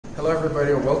Hello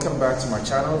everybody and welcome back to my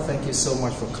channel. Thank you so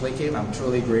much for clicking. I'm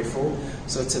truly grateful.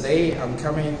 So today I'm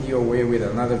coming your way with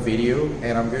another video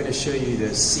and I'm going to show you the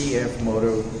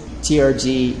CFMoto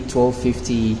TRG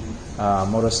 1250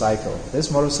 motorcycle.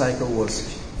 This motorcycle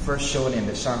was first shown in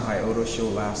the Shanghai Auto Show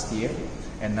last year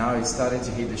and now it's starting to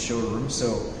hit the showroom.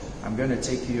 So I'm going to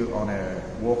take you on a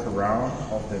walk around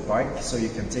of the bike so you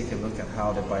can take a look at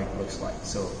how the bike looks like.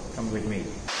 So come with me.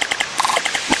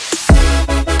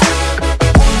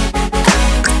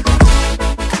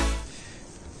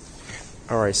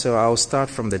 Alright, so I'll start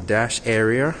from the dash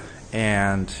area,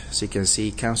 and as you can see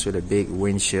it comes with a big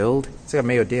windshield. It's got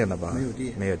mayo-dian about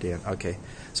it. Mayo-dian. Okay,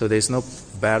 so there's no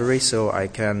battery, so I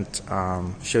can't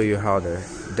show you how the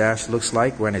dash looks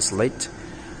like when it's lit,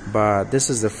 but this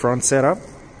is the front setup,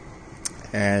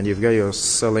 and you've got your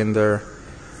cylinder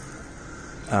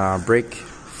brake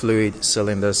fluid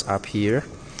cylinders up here.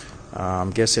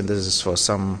 I'm guessing this is for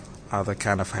some other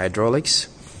kind of hydraulics.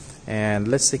 And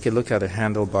let's take a look at the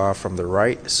handlebar from the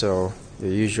right. So the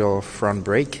usual front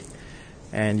brake,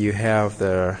 and you have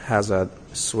the hazard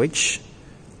switch,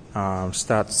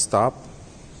 start stop,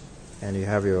 and you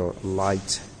have your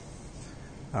light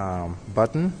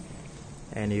button,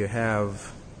 and you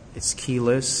have it's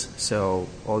keyless, so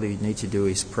all you need to do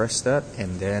is press that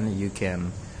and then you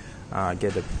can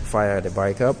fire the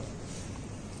bike up.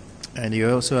 And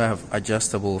you also have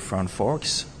adjustable front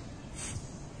forks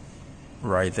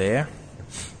right there.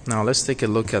 Now let's take a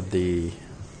look at the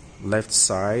left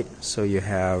side. So you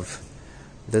have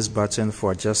this button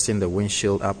for adjusting the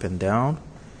windshield up and down.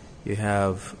 You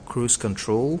have cruise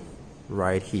control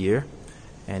right here,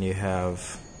 and you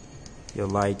have your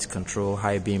light control,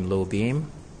 high beam, low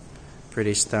beam,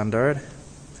 pretty standard.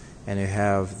 And you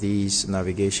have these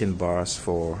navigation bars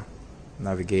for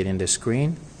navigating the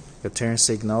screen, your turn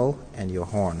signal, and your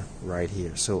horn right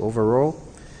here. So overall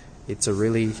it's a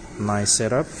really nice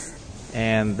setup,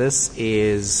 and this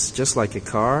is just like a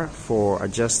car for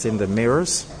adjusting the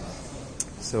mirrors.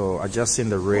 So adjusting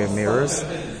the rear mirrors,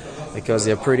 because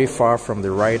they're pretty far from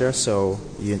the rider, so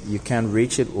you can't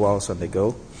reach it whilst on the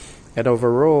go. And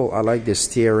overall I like the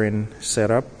steering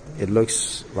setup. It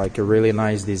looks like a really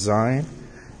nice design,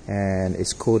 and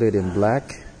it's coated in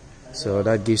black, so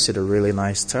that gives it a really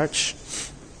nice touch.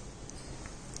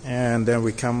 And then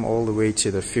we come all the way to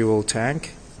the fuel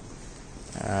tank.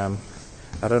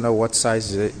 I don't know what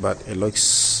size is it, but it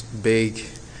looks big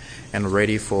and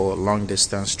ready for long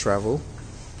distance travel.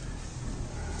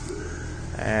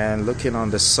 And looking on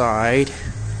the side,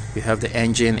 you have the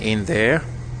engine in there,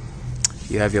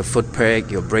 you have your foot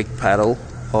peg, your brake pedal,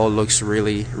 all looks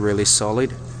really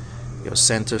solid, your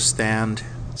center stand.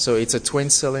 So it's a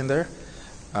twin cylinder.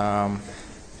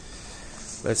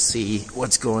 Let's see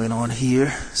what's going on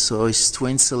here. So it's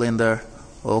twin cylinder,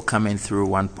 all coming through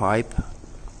one pipe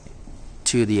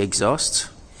to the exhaust,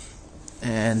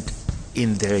 and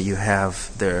in there you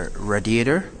have the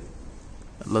radiator.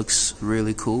 It looks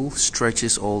really cool,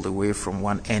 stretches all the way from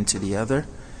one end to the other.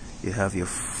 You have your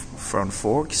front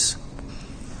forks,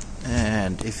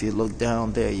 and if you look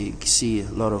down there you can see a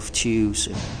lot of tubes,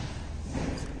 and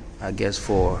I guess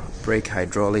for brake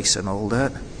hydraulics and all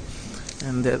that.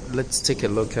 And let's take a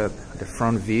look at the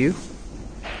front view.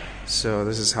 So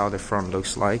this is how the front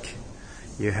looks like.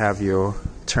 You have your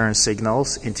turn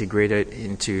signals integrated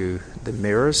into the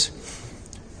mirrors,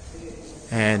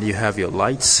 and you have your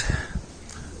lights.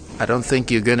 I don't think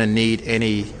you're gonna need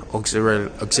any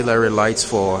auxiliary lights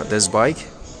for this bike.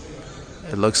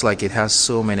 It looks like it has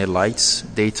so many lights,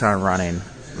 daytime running,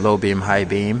 low beam, high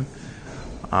beam.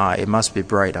 It must be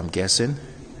bright, I'm guessing.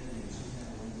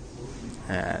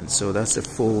 And so that's the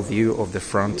full view of the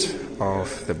front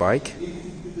of the bike.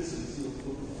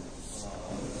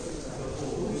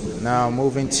 Now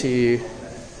moving to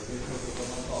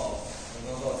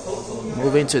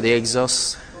the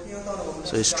exhaust.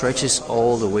 So it stretches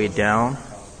all the way down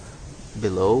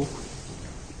below,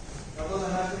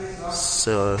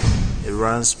 so it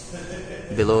runs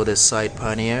below the side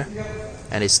pannier,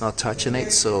 and it's not touching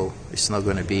it, so it's not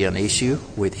going to be an issue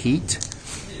with heat.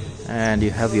 And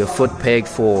you have your foot peg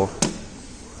for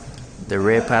the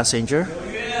rear passenger.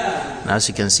 And as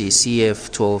you can see,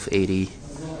 CF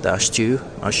 1280-2.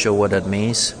 Not sure what that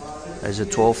means. There's a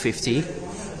 1250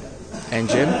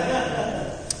 engine,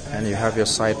 and you have your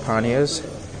side panniers.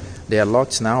 They are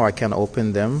locked now, I can't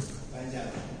open them,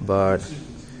 but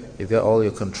you've got all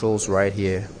your controls right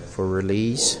here for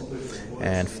release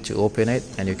and to open it,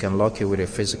 and you can lock it with a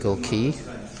physical key,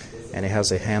 and it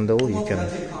has a handle, you can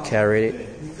carry it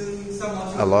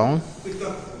along.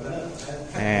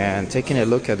 And taking a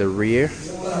look at the rear,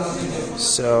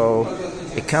 so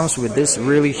it comes with this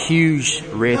really huge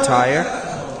rear tire,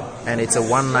 and it's a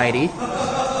 190.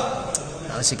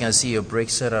 As you can see, your brake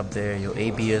setup there, your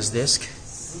ABS disc,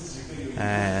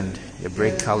 and your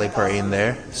brake caliper in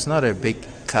there. It's not a big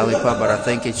caliper, but I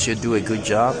think it should do a good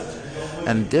job.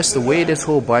 And just the way this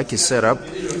whole bike is set up,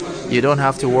 you don't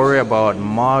have to worry about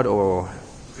mud or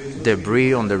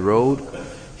debris on the road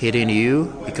hitting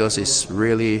you, because it's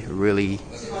really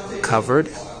covered.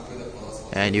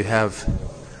 And you have,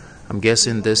 I'm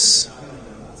guessing, this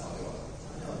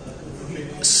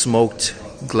smoked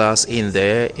glass in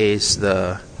there is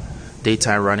the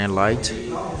daytime running light,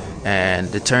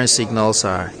 and the turn signals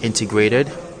are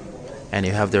integrated, and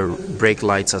you have the brake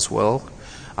lights as well.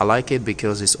 I like it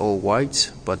because it's all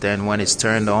white, but then when it's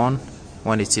turned on,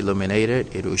 when it's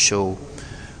illuminated, it will show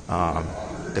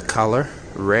the color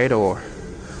red or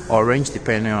orange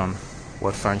depending on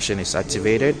what function is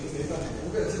activated.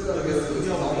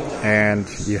 And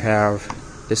you have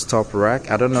this top rack.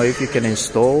 I don't know if you can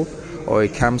install, or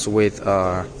it comes with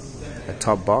a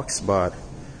top box, but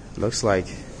it looks like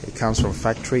it comes from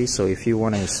factory, so if you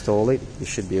want to install it, you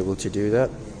should be able to do that.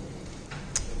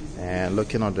 And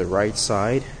looking on the right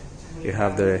side, you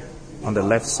have on the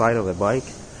left side of the bike,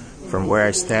 from where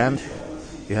I stand,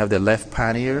 you have the left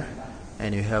pannier,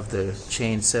 and you have the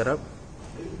chain setup,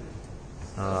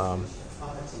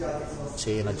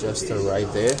 chain adjuster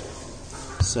right there.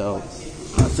 So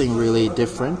nothing really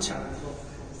different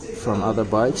from other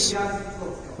bikes.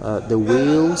 The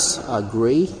wheels are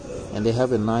gray, and they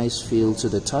have a nice feel to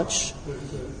the touch.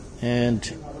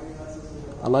 And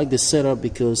I like the setup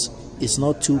because it's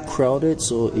not too crowded,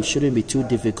 so it shouldn't be too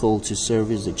difficult to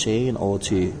service the chain or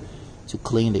to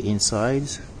clean the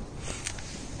insides.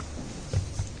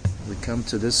 We come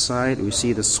to this side, we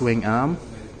see the swing arm,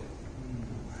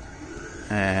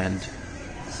 and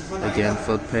again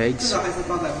foot pegs.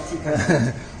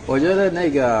 我觉得那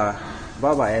个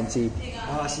800 MT.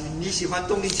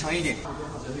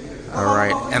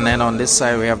 Alright, and then on this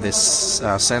side we have this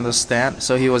center stand.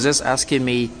 So he was just asking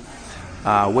me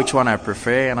which one I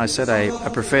prefer, and I said I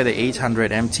prefer the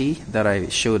 800 MT that I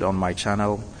showed on my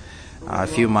channel a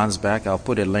few months back. I'll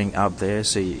put a link up there,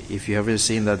 so if you haven't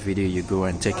seen that video, you go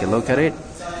and take a look at it.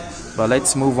 But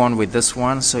let's move on with this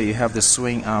one. So you have the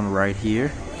swing arm right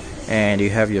here, and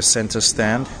you have your center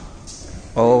stand,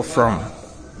 all from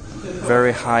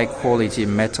very high quality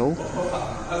metal,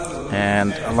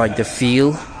 and I like the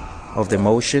feel of the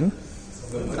motion.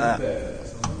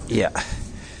 Yeah.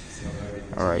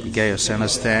 Alright, you get your center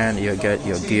stand, you get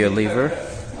your gear lever,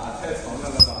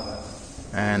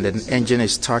 and the engine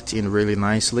is tucked in really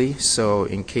nicely, so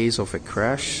in case of a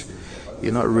crash,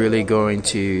 you're not really going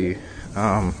to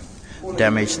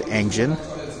damage the engine.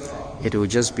 It will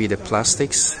just be the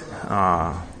plastics,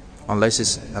 unless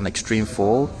it's an extreme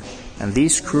fall. And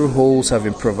these screw holes have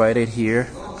been provided here.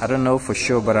 I don't know for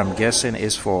sure, but I'm guessing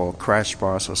it's for crash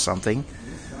bars or something.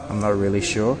 I'm not really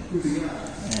sure.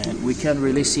 And we can't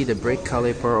really see the brake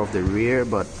caliper of the rear,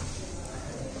 but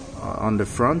on the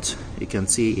front you can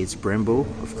see it's Brembo.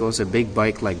 Of course, a big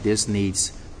bike like this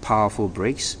needs powerful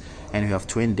brakes, and you have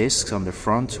twin discs on the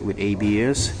front with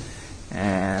ABS,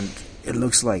 and it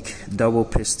looks like double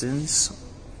pistons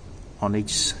on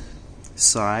each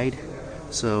side,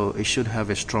 so it should have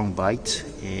a strong bite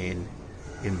in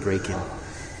braking.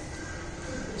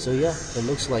 So yeah, it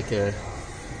looks like a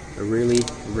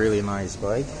really nice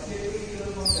bike.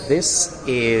 This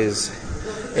is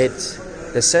it.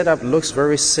 The setup looks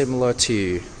very similar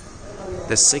to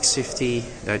the 650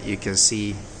 that you can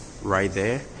see right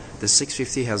there. The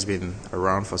 650 has been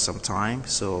around for some time,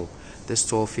 so this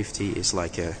 1250 is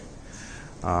like a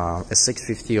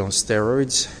 650 on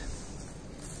steroids.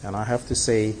 And I have to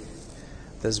say,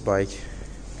 this bike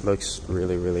looks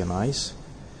really nice.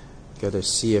 Got a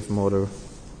CFMoto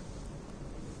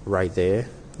right there,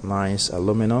 nice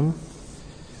aluminum.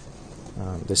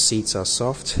 The seats are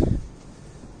soft,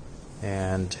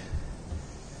 and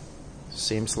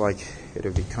seems like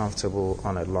it'll be comfortable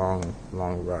on a long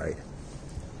ride.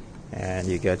 And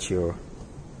you got your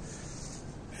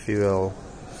fuel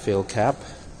fill cap.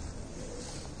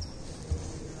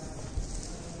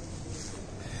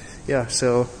 Yeah,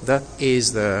 so that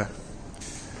is the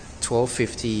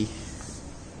 1250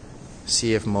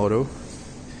 CFMoto.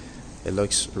 It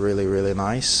looks really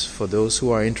nice. For those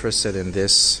who are interested in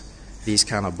these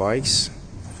kind of bikes,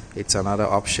 it's another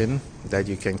option that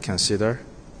you can consider.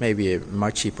 Maybe a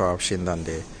much cheaper option than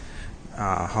the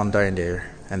Honda and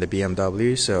the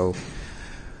BMW. So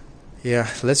yeah,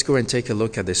 let's go and take a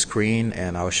look at the screen,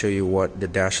 and I'll show you what the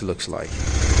dash looks like.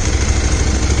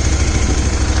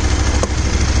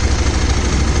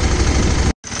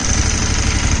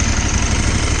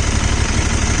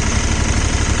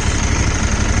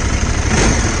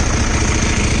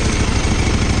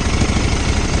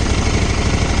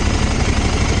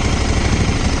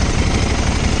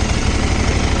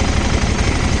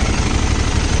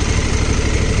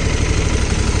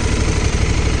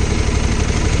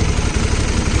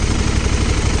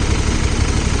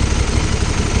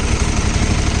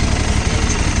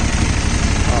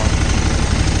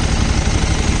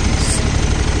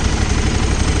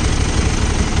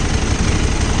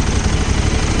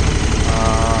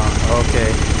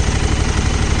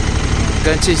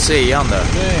 跟这次一样的。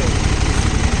对，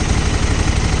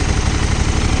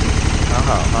很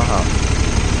好，很好。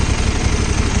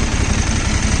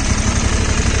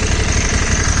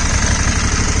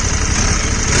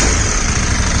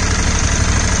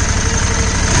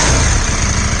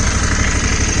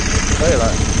可以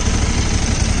了。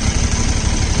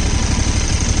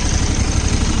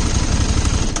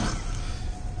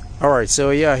Alright, so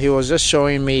yeah, he was just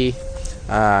showing me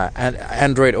an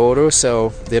Android Auto,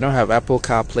 so they don't have Apple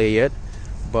CarPlay yet,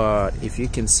 but if you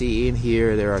can see in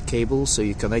here, there are cables, so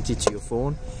you connect it to your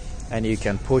phone and you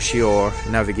can push your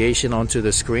navigation onto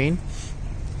the screen.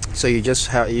 So you just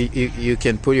have you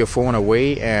can put your phone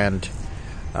away and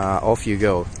off you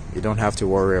go. You don't have to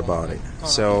worry about it.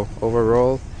 So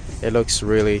overall, it looks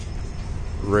really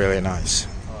nice.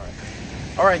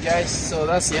 Alright guys, so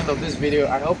that's the end of this video.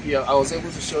 I hope I was able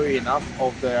to show you enough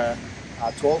of the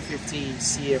 1215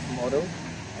 CFMoto.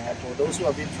 And for those who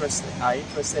are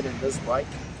interested in this bike,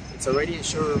 it's already in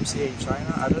showrooms here in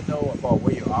China. I don't know about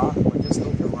where you are, but just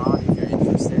look around if you're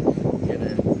interested. Get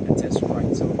a test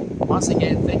ride. So once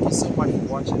again, thank you so much for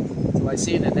watching. Till I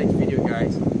see you in the next video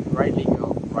guys, ride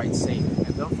legal, ride safe,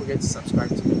 and don't forget to subscribe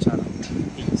to the channel.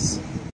 Peace.